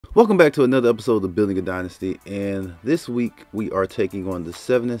Welcome back to another episode of Building a Dynasty, and this week we are taking on the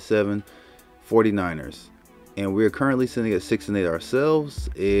 7-7 49ers, and we are currently sitting at 6-8 ourselves,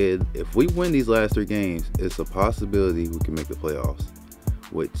 and if we win these last 3 games, it's a possibility we can make the playoffs,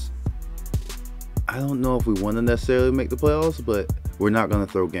 which I don't know if we want to necessarily make the playoffs, but we're not going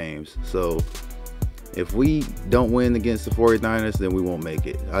to throw games. So if we don't win against the 49ers, then we won't make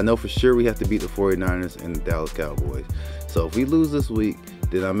it. I know for sure we have to beat the 49ers and the Dallas Cowboys. So if we lose this week,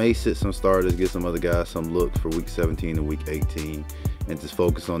 then I may sit some starters, get some other guys some looks for week 17 and week 18, and just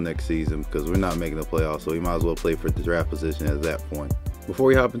focus on next season because we're not making the playoffs, so we might as well play for the draft position at that point. Before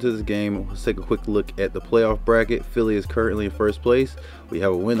we hop into this game, let's take a quick look at the playoff bracket. Philly is currently in first place. We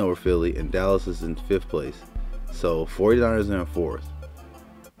have a win over Philly, and Dallas is in 5th place. So 49ers are in 4th.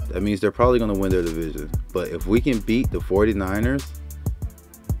 That means they're probably going to win their division. But if we can beat the 49ers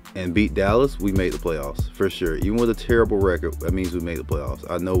and beat Dallas, we make the playoffs for sure. Even with a terrible record, that means we make the playoffs.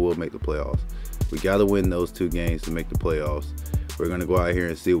 I know we'll make the playoffs. We got to win those 2 games to make the playoffs. We're going to go out here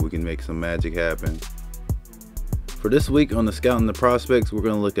and see if we can make some magic happen. For this week on the Scouting the Prospects, we're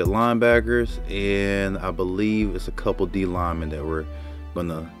going to look at linebackers, and I believe it's a couple D linemen that we're going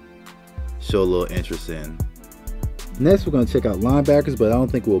to show a little interest in. Next, we're going to check out linebackers, but I don't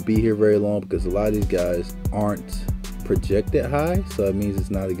think we'll be here very long because a lot of these guys aren't projected high, so it means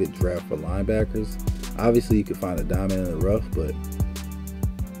it's not a good draft for linebackers. Obviously, you could find a diamond in the rough, but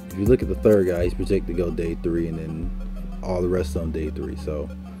if you look at the 3rd guy, he's projected to go day 3, and then all the rest on day 3. So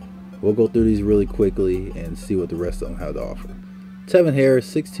we'll go through these really quickly and see what the rest of them have to offer. Tevin Harris,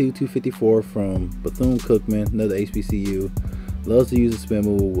 6'2", 254 from Bethune-Cookman, another HBCU. Loves to use a spin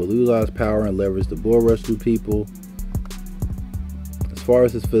move, will utilize power and leverage the bull rush through people. As far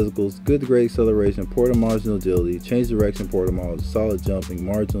as his physicals, good to great acceleration, poor to marginal agility, change direction, poor to marginal, solid jumping,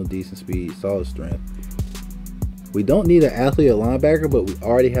 marginal decent speed, solid strength. We don't need an athlete at linebacker, but we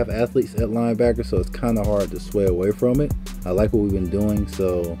already have athletes at linebacker, so it's kind of hard to sway away from it. I like what we've been doing,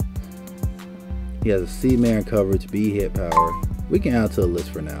 so he has a C man coverage, B hit power. We can add to the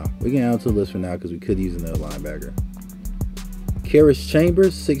list for now. Because we could use another linebacker. Karis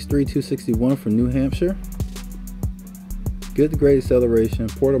Chambers, 6'3", 261 from New Hampshire. Good to great acceleration,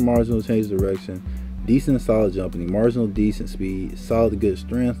 poor to marginal change direction, decent and solid jumping, marginal decent speed, solid to good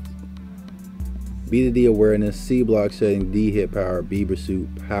strength, B to D awareness, C block shedding, D hit power, B pursuit,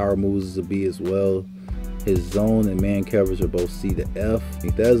 power moves as a B as well. His zone and man coverage are both C to F. I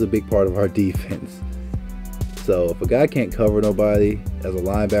think that is a big part of our defense. So if a guy can't cover nobody as a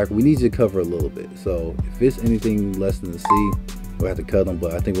linebacker, we need you to cover a little bit. So if it's anything less than a C, we'll have to cut him,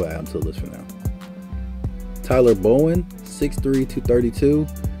 but I think we'll add him to the list for now. Tyler Bowen, 6'3", 232.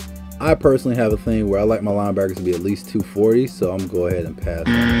 I personally have a thing where I like my linebackers to be at least 240, so I'm going to go ahead and pass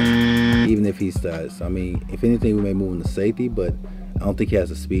on him, even if he's size. I mean, if anything, we may move him to safety, but I don't think he has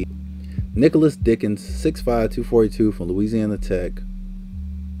the speed. Nicholas Dickens, 6'5", 242 from Louisiana Tech.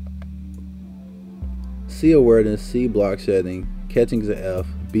 C awareness, C block shedding, catching is an F,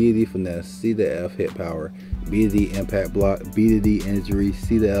 B to D finesse, C to F hit power, B to D impact block, B to D injury,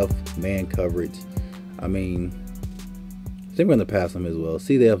 C to F man coverage. I mean, I think we're going to pass him as well.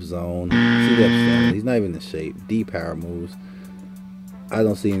 C to F zone, C to F stand. He's not even in shape. D power moves. I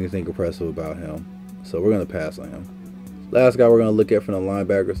don't see anything impressive about him, so we're going to pass on him. Last guy we're going to look at from the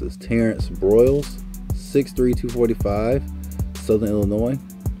linebackers is Terrence Broyles, 6'3", 245, Southern Illinois.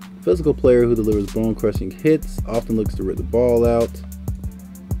 Physical player who delivers bone-crushing hits, often looks to rip the ball out.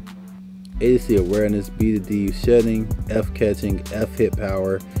 A to C awareness, B to D shedding, F catching, F hit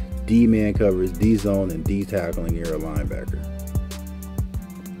power, D man coverage, D zone, and D tackling. You're a linebacker.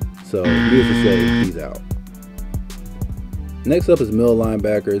 So needless to say, he's out. Next up is middle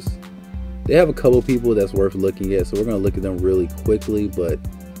linebackers. They have a couple people that's worth looking at, so we're going to look at them really quickly, but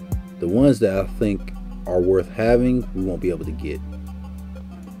the ones that I think are worth having, we won't be able to get.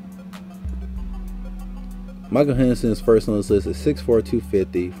 Michael Henderson is first on this list at 6'4",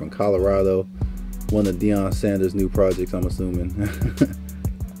 250 from Colorado. One of Deion Sanders' new projects, I'm assuming.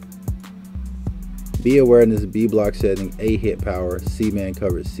 B awareness, B block shedding, A hit power, C man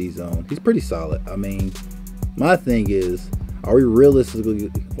coverage, C zone. He's pretty solid. I mean, my thing is, are we realistically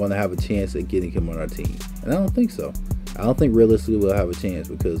going to have a chance at getting him on our team? And I don't think so. I don't think realistically we'll have a chance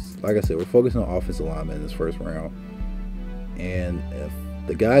because, like I said, we're focusing on offensive linemen in this first round. And if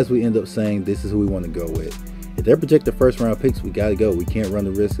the guys we end up saying this is who we want to go with, if they're projected first round picks, we got to go. We can't run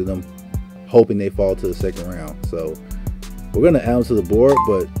the risk of them hoping they fall to the second round. So we're going to add him to the board,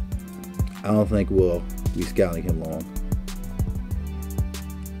 but I don't think we'll be scouting him long.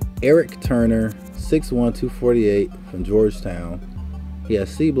 Eric Turner, 6'1", 248 from Georgetown. He has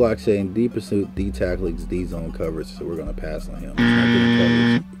C block shading, D pursuit, D tackling, D zone coverage, so we're going to pass on him. He's not getting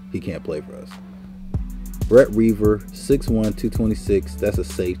coverage he can't play for us. Brett Reaver, 6'1", 226. That's a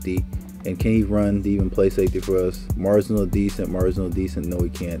safety. And can he run to even play safety for us? Marginal decent, marginal decent. No, he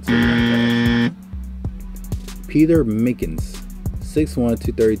can't. So Peter Mickens, 6'1",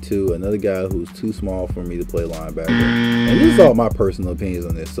 232. Another guy who's too small for me to play linebacker. And this is all my personal opinions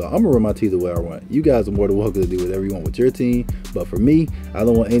on this. So I'm going to run my team the way I want. You guys are more than welcome to do whatever you want with your team. But for me, I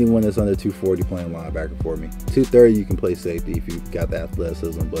don't want anyone that's under 240 playing linebacker for me. 230, you can play safety if you've got the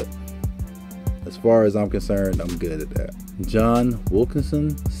athleticism. But as far as I'm concerned, I'm good at that. John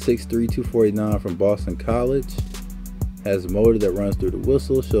Wilkinson, 6'3", 249 from Boston College. Has a motor that runs through the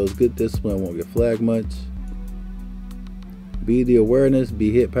whistle. Shows good discipline, won't get flagged much. B, the awareness.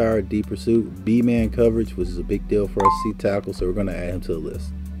 B, hit power. D, pursuit. B, man coverage, which is a big deal for us. C, tackle, so we're going to add him to the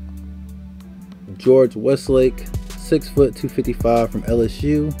list. George Westlake, 6 foot, 255 from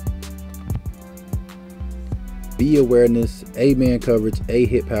LSU. B, awareness. A, man coverage. A,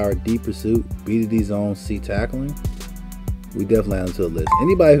 hit power. D, pursuit. B to D zone. C, tackling. We definitely add him to the list.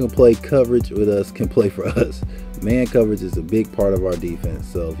 Anybody who can play coverage with us can play for us. Man coverage is a big part of our defense.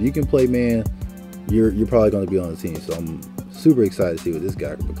 So if you can play man, you're probably going to be on the team. So I'm super excited to see what this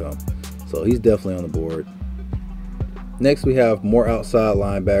guy can become. So he's definitely on the board. Next we have more outside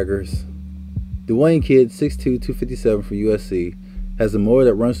linebackers. Dwayne Kidd, 6'2", 257 from USC. Has a motor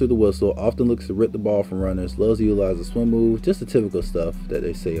that runs through the whistle. Often looks to rip the ball from runners. Loves to utilize the swim move. Just the typical stuff that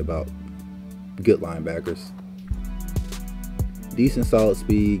they say about good linebackers. Decent solid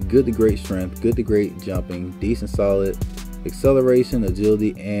speed. Good to great strength. Good to great jumping. Decent solid acceleration,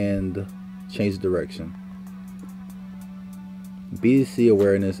 agility, and change of direction. B to C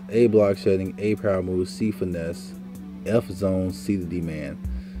awareness. A block shedding. A power move. C finesse. F zone. C to D man.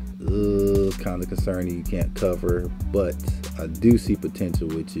 Kind of concerning you can't cover, but I do see potential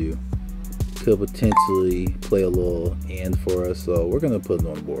with you. Could potentially play a little end for us, so we're going to put him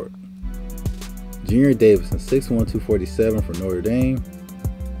on the board. Junior Davidson, 6'1", 247 from Notre Dame.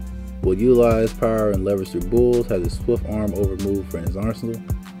 Will utilize power and leverage through bulls. Has a swift arm over move for his arsenal.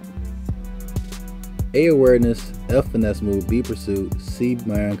 A awareness. F finesse move. B pursuit. C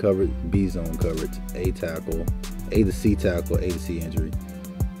man coverage. B zone coverage. A tackle. A to C tackle. A to C injury.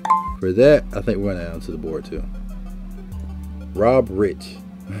 For that, I think we're going to add him to the board too. Rob Rich,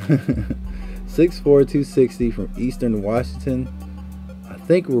 6'4", 260 from Eastern Washington. I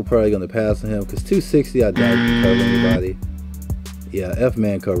think we're probably going to pass on him because 260, I doubt he can cover anybody. Yeah,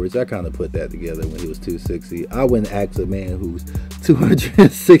 F-man coverage, I kind of put that together when he was 260. I wouldn't ask a man who's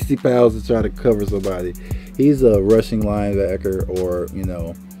 260 pounds to try to cover somebody. He's a rushing linebacker, or, you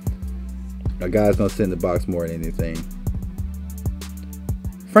know, a guy's going to sit in the box more than anything.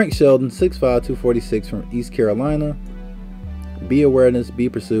 Frank Sheldon, 6'5", 246 from East Carolina. B awareness, B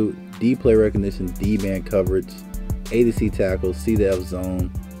pursuit, D play recognition, D man coverage, A to C tackle, C to F zone.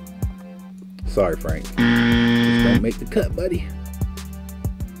 Sorry, Frank. Just don't make the cut, buddy.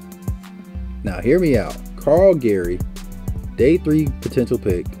 Now, hear me out. Carl Gary, day 3 potential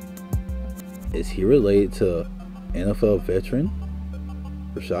pick. Is he related to NFL veteran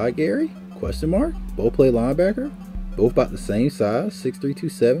Rashad Gary? Question mark. Both play linebacker. Both about the same size, 6'3",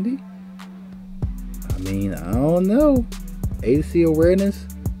 270. I mean, I don't know. A to C awareness,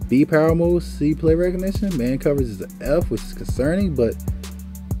 B power moves, C play recognition. Man coverage is an F, which is concerning, but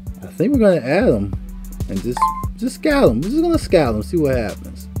I think we're going to add him and just scout him. We're just going to scout him, see what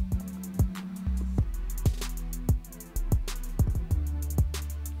happens.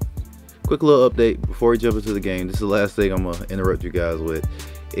 Quick little update before we jump into the game. This is the last thing I'm going to interrupt you guys with.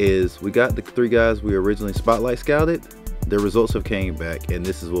 Is we got the 3 guys we originally spotlight scouted. Their results have came back, and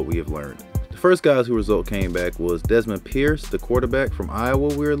this is what we have learned. The first guys whose result came back was Desmond Pierce, the quarterback from Iowa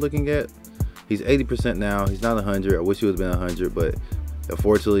we were looking at. He's 80% now. He's not 100. I wish he would have been 100, but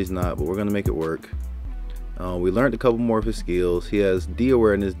unfortunately he's not, but we're going to make it work. We learned a couple more of his skills. He has D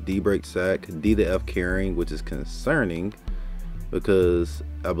awareness, D break sack, D to F carrying, which is concerning because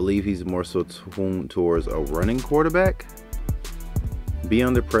I believe he's more so tuned towards a running quarterback. B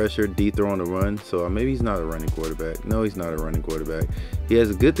under pressure, D throw on the run. So maybe he's not a running quarterback. No, he's not a running quarterback. He has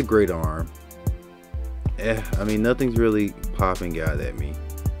a good to great arm. I mean, nothing's really popping out at me.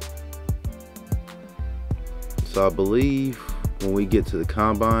 So I believe when we get to the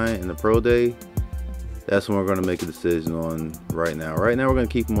combine and the pro day, that's when we're going to make a decision on right now. Right now, we're going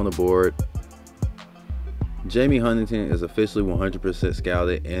to keep him on the board. Jamie Huntington is officially 100%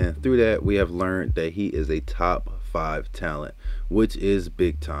 scouted, and through that, we have learned that he is a top 5 talent, which is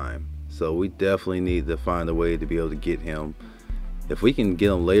big time. So we definitely need to find a way to be able to get him. If we can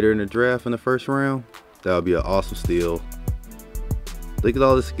get him later in the draft in the first round, that would be an awesome steal. Look at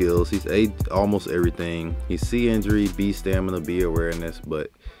all the skills. He's A almost everything. He's C injury, B stamina, B awareness,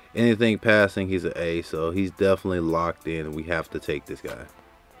 but Anything passing, he's an A, so he's definitely locked in. We have to take this guy.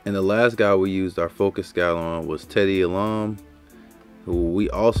 And the last guy we used our focus scout on was Teddy Alum, who we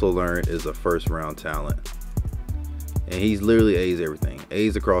also learned is a first-round talent. And he's literally A's everything.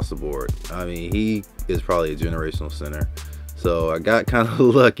 A's across the board. I mean, he is probably a generational center. So I got kind of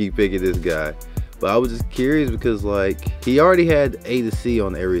lucky picking this guy. But I was just curious because, like, he already had A to C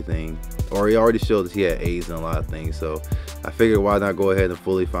on everything. Or he already showed that he had A's in a lot of things. So I figured why not go ahead and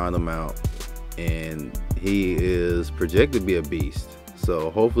fully find him out. And he is projected to be a beast.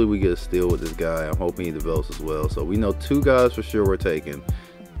 So hopefully we get a steal with this guy. I'm hoping he develops as well. So we know 2 guys for sure we're taking,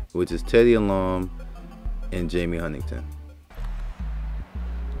 which is Teddy Alum and Jamie Huntington.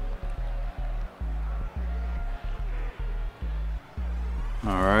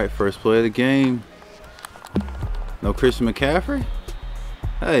 All right, first play of the game. No Christian McCaffrey?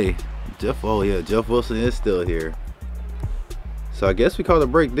 Hey, oh yeah, Jeff Wilson is still here. So I guess we called a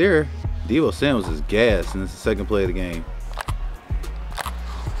break there. Deebo Samuels is gassed, and it's the second play of the game.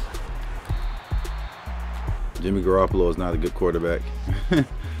 Jimmy Garoppolo is not a good quarterback.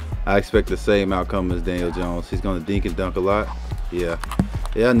 I expect the same outcome as Daniel Jones. He's going to dink and dunk a lot. Yeah,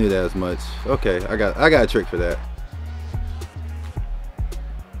 I knew that as much. Okay, I got a trick for that.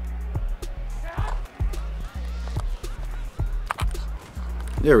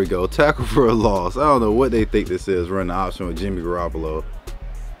 There we go. Tackle for a loss. I don't know what they think this is, running the option with Jimmy Garoppolo.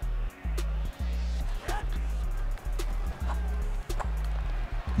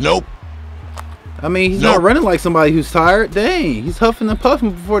 Nope. I mean, he's not running like somebody who's tired. Dang, he's huffing and puffing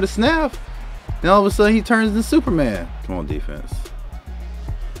before the snap. And all of a sudden, he turns into Superman. Come on, defense.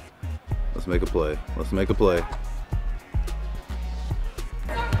 Let's make a play. Let's make a play.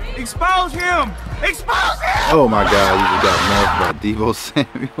 Expose him! Expose him! Oh my God, you just got muffed by Deebo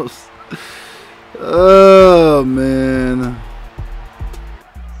Samuels. Oh man.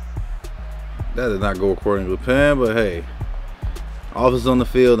 That did not go according to plan, but hey. Offense on the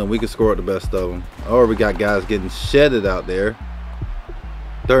field and we can score at the best of them. Or we got guys getting shedded out there.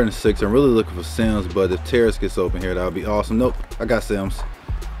 3rd and 6. I'm really looking for Sims, but if Terrace gets open here, that would be awesome. Nope, I got Sims.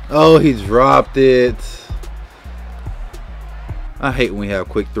 Oh, he dropped it. I hate when we have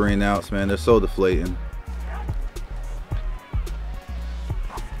quick 3 and outs, man. They're so deflating.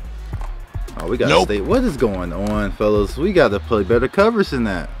 Oh, we got to stay. What is going on, fellas? We got to play better coverage than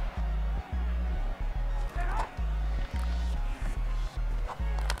that.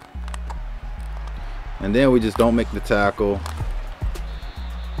 And then we just don't make the tackle.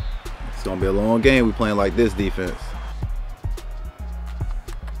 It's going to be a long game. We playing like this defense.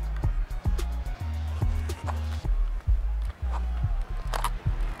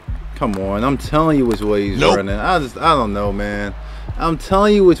 Come on, I'm telling you which way he's running. I don't know, man. I'm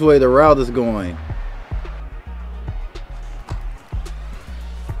telling you which way the route is going.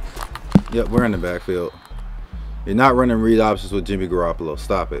 Yep, we're in the backfield. You're not running read options with Jimmy Garoppolo.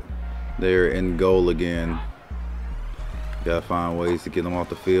 Stop it. They're in goal again. Gotta find ways to get him off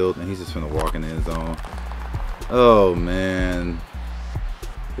the field, and he's just gonna walk in the end zone. Oh man,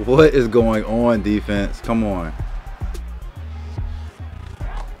 what is going on, defense? Come on.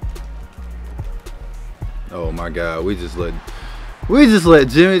 Oh my God, we just let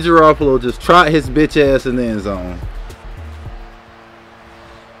Jimmy Garoppolo just trot his bitch ass in the end zone.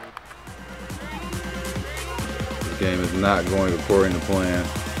 This game is not going according to plan.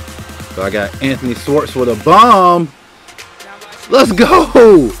 So I got Anthony Schwartz with a bomb. Let's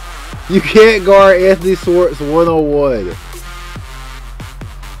go. You can't guard Anthony Schwartz 101.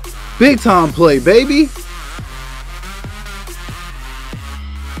 Big time play, baby.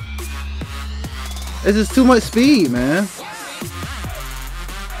 It's just too much speed, man.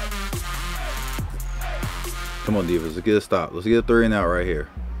 Come on, defense. Let's get a stop. Let's get a 3 and out right here.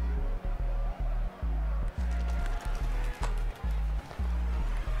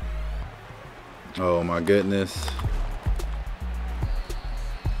 Oh my goodness.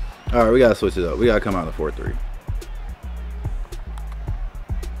 All right, we gotta switch it up. We gotta come out in 4-3.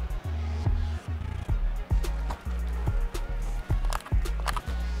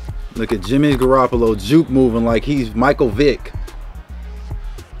 Look at Jimmy Garoppolo juke moving like he's Michael Vick.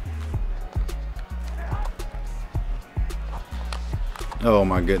 Oh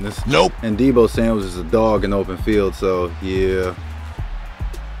my goodness. Nope. And Deebo Samuels is a dog in open field, so yeah.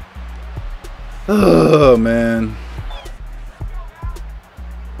 Oh man.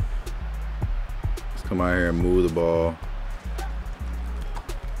 Let's come out here and move the ball.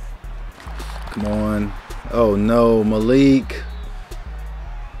 Come on. Oh no, Malik.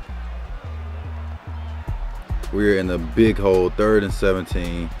 We're in a big hole, 3rd and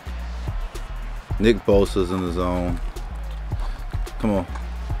 17. Nick Bosa's in the zone. Come on.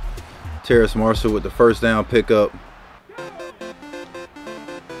 Terrace Marshall with the first down pickup.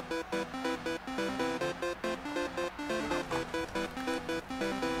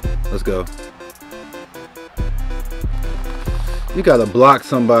 Let's go. You gotta block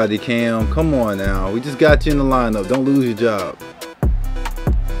somebody, Cam. Come on now. We just got you in the lineup. Don't lose your job.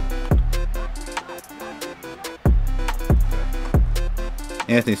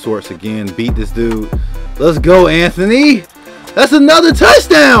 Anthony Swartz again. Beat this dude. Let's go, Anthony. That's another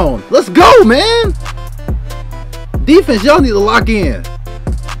touchdown. Let's go, man. Defense, y'all need to lock in.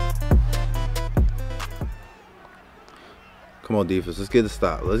 Come on, defense. Let's get a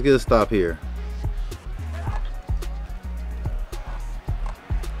stop. Let's get a stop here.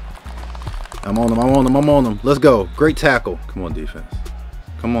 I'm on them. I'm on them. I'm on them. Let's go. Great tackle. Come on, defense.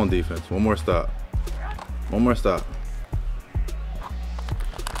 Come on, defense. One more stop. One more stop.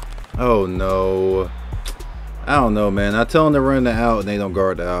 Oh, no. I don't know, man. I tell them to run the out and they don't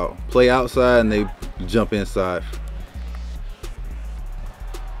guard the out. Play outside and they jump inside.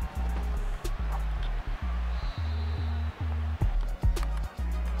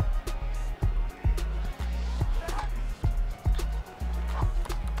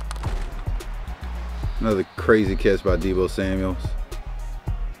 Another crazy catch by Deebo Samuels.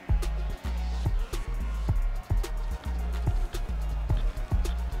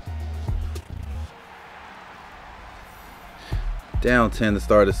 Down 10 to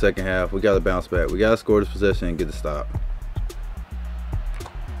start the second half. We got to bounce back. We got to score this possession and get the stop.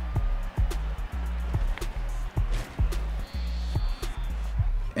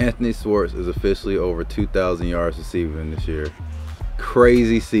 Anthony Swartz is officially over 2,000 yards receiving this year.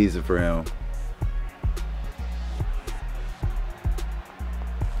 Crazy season for him.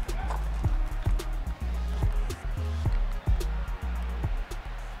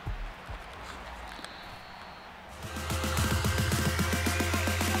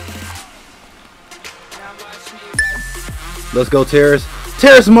 Let's go, Terrace.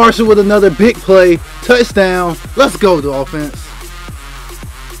 Terrace Marshall with another big play. Touchdown. Let's go, Dolphins.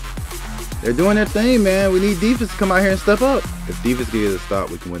 They're doing their thing, man. We need defense to come out here and step up. If defense can get a stop,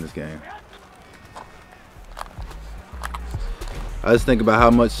 we can win this game. I just think about how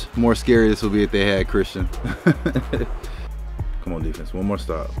much more scary this would be if they had Christian. Come on, defense. One more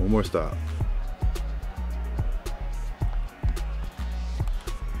stop. One more stop.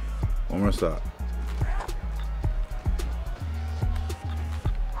 One more stop.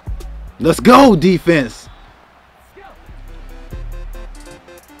 Let's go, defense.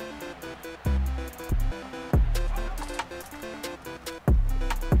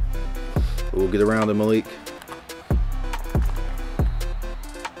 We'll get around to Malik.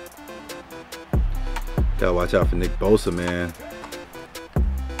 Gotta watch out for Nick Bosa, man.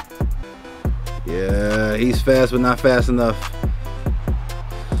 Yeah, he's fast, but not fast enough.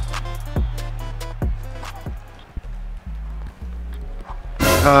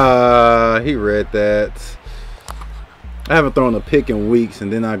 He read that. I haven't thrown a pick in weeks,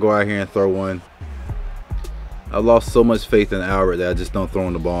 and then I go out here and throw one. I've lost so much faith in Albert that I just don't throw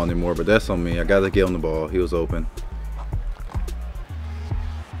him the ball anymore, but that's on me. I gotta get him the ball. He was open.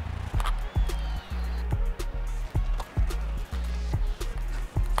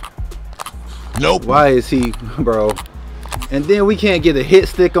 Nope. Why is he, bro? And then we can't get a hit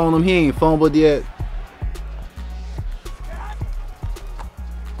stick on him. He ain't fumbled yet.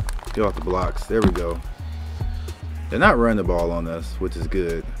 Get off the blocks. There we go. They're not running the ball on us, which is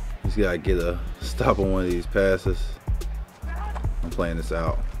good. Just gotta get a stop on one of these passes. I'm playing this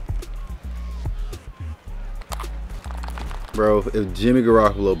out. Bro, if Jimmy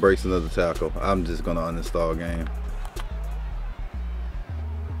Garoppolo breaks another tackle, I'm just gonna uninstall game.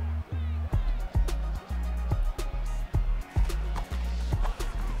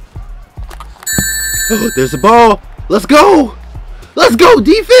 Oh, there's the ball. Let's go. Let's go,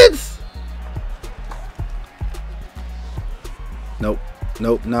 defense! Nope.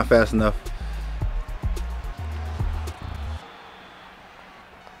 Nope, not fast enough.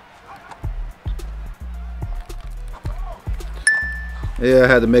 Yeah, I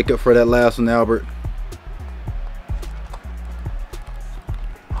had to make up for that last one, Albert.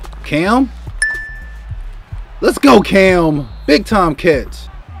 Cam? Let's go, Cam! Big time catch.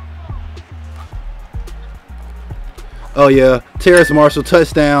 Oh yeah, Terrace Marshall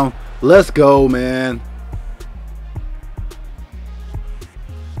touchdown. Let's go, man.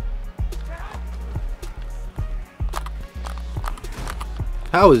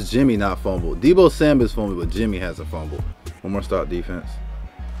 How is Jimmy not fumbled? Deebo Samuels fumbled, but Jimmy hasn't fumbled. One more stop, defense.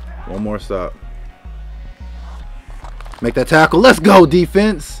 One more stop. Make that tackle. Let's go,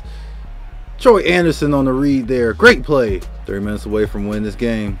 defense. Troy Anderson on the read there. Great play. 3 minutes away from winning this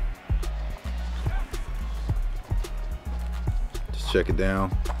game. check it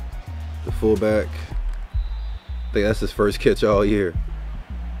down. The fullback. I think that's his first catch all year.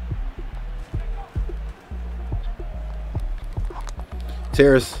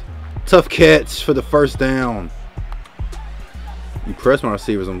 Terrace, tough catch for the first down. You press my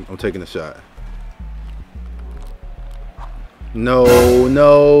receivers, I'm taking the shot. No,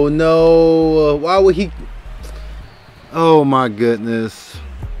 no, no. Why would he? Oh my goodness.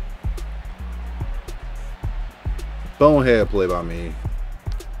 Bonehead play by me.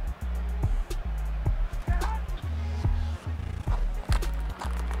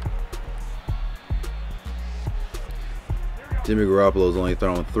 Jimmy Garoppolo's only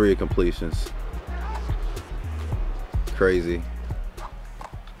thrown 3 completions. Crazy.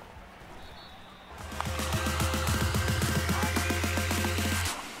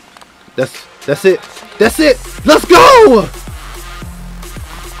 That's it. That's it. Let's go.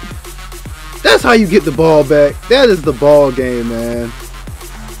 That's how you get the ball back. That is the ball game, man.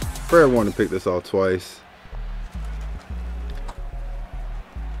 Fred wanted to pick this off twice.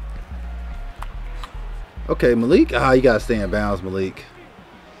 Okay, Malik. Ah, you gotta stay in bounds, Malik.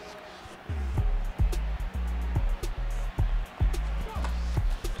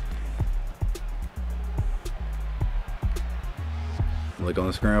 Malik on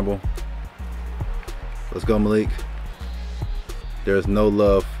the scramble. Let's go, Malik. There's no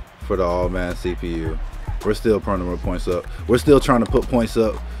love for the all-man CPU. We're still trying to run points up. We're still trying to put points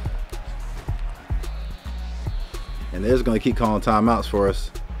up. And they're just going to keep calling timeouts for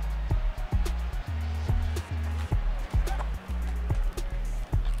us.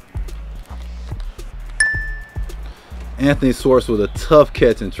 Anthony Swartz with a tough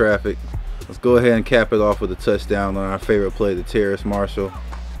catch in traffic. Let's go ahead and cap it off with a touchdown on our favorite play, the Terrace Marshall.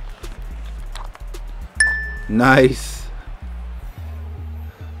 Nice.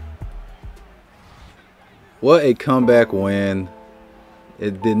 What a comeback win.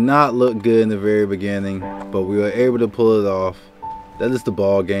 It did not look good in the very beginning, but we were able to pull it off. That is the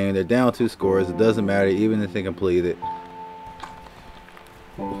ball game. They're down 2 scores. It doesn't matter even if they complete it.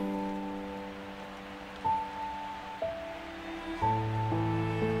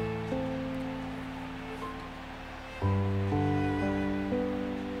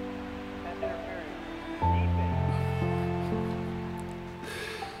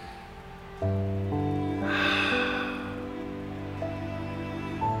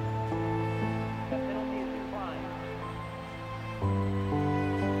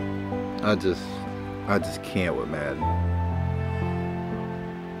 I just can't with Madden.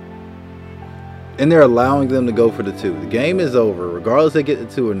 And they're allowing them to go for the 2. The game is over. Regardless if they get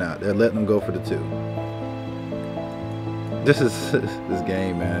the 2 or not, they're letting them go for the 2. This is this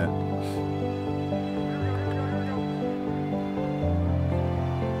game, man.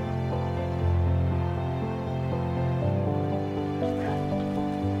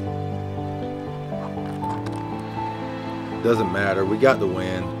 Doesn't matter. We got the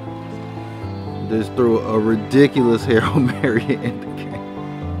win. Just threw a ridiculous Hail Mary in the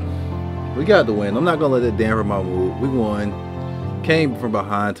game. We got the win. I'm not going to let it dampen my mood. We won. Came from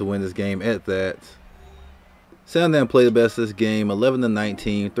behind to win this game at that. Sandown played the best this game.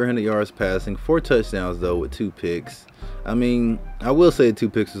 11-19, 300 yards passing, 4 touchdowns though with 2 picks. I mean, I will say 2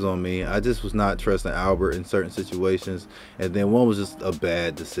 picks was on me. I just was not trusting Albert in certain situations. And then one was just a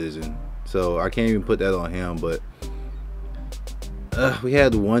bad decision. So I can't even put that on him, but we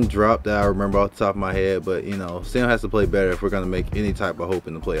had 1 drop that I remember off the top of my head, but you know, Sam has to play better if we're going to make any type of hope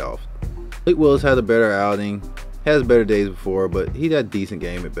in the playoffs. Malik Willis had a better outing, has better days before, but he had a decent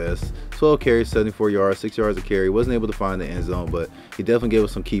game at best. 12 carries, 74 yards, 6 yards a carry. Wasn't able to find the end zone, but he definitely gave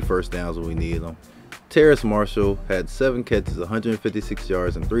us some key first downs when we needed them. Terrace Marshall had 7 catches, 156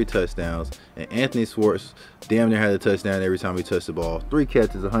 yards, and 3 touchdowns. And Anthony Swartz damn near had a touchdown every time he touched the ball. 3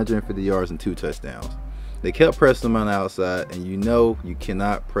 catches, 150 yards, and 2 touchdowns. They kept pressing them on the outside, and you know you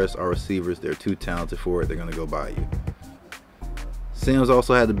cannot press our receivers. They're too talented for it. They're going to go by you. Sims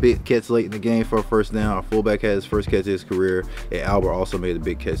also had a big catch late in the game for a first down. Our fullback had his first catch of his career, and Albert also made a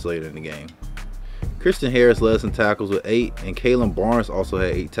big catch later in the game. Christian Harris led some tackles with 8, and Kalen Barnes also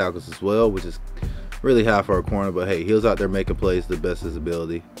had 8 tackles as well, which is really high for a corner, but hey, he was out there making plays to the best of his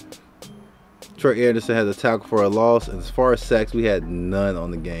ability. Trey Anderson had a tackle for a loss, and as far as sacks, we had none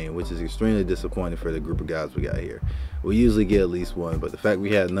on the game, which is extremely disappointing for the group of guys we got here. We usually get at least 1, but the fact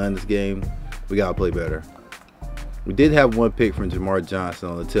we had none this game, we got to play better. We did have 1 pick from Jamar Johnson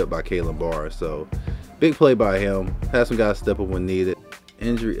on the tip by Kalen Barr, so big play by him. Had some guys step up when needed.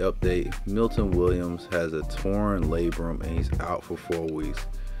 Injury update, Milton Williams has a torn labrum and he's out for 4 weeks,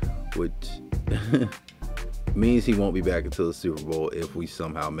 which means he won't be back until the Super Bowl if we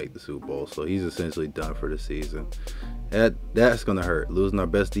somehow make the Super Bowl. So he's essentially done for the season. That's going to hurt. Losing our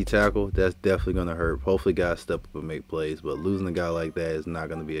best D tackle, that's definitely going to hurt. Hopefully guys step up and make plays, but losing a guy like that is not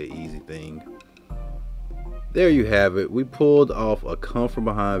going to be an easy thing. There you have it. We pulled off a come from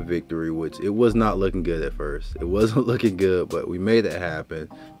behind victory, which it was not looking good at first. It wasn't looking good, but we made it happen.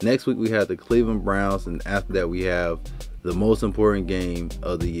 Next week we have the Cleveland Browns, and after that we have the most important game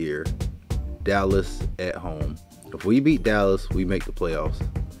of the year, Dallas at home. If we beat Dallas, we make the playoffs.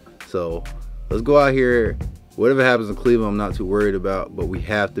 So let's go out here. Whatever happens in Cleveland, I'm not too worried about, but we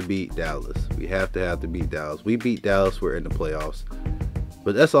have to beat Dallas. We have to beat Dallas. We beat Dallas, we're in the playoffs.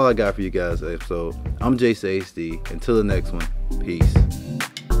 But that's all I got for you guys. So I'm Jace HD. Until the next one, peace.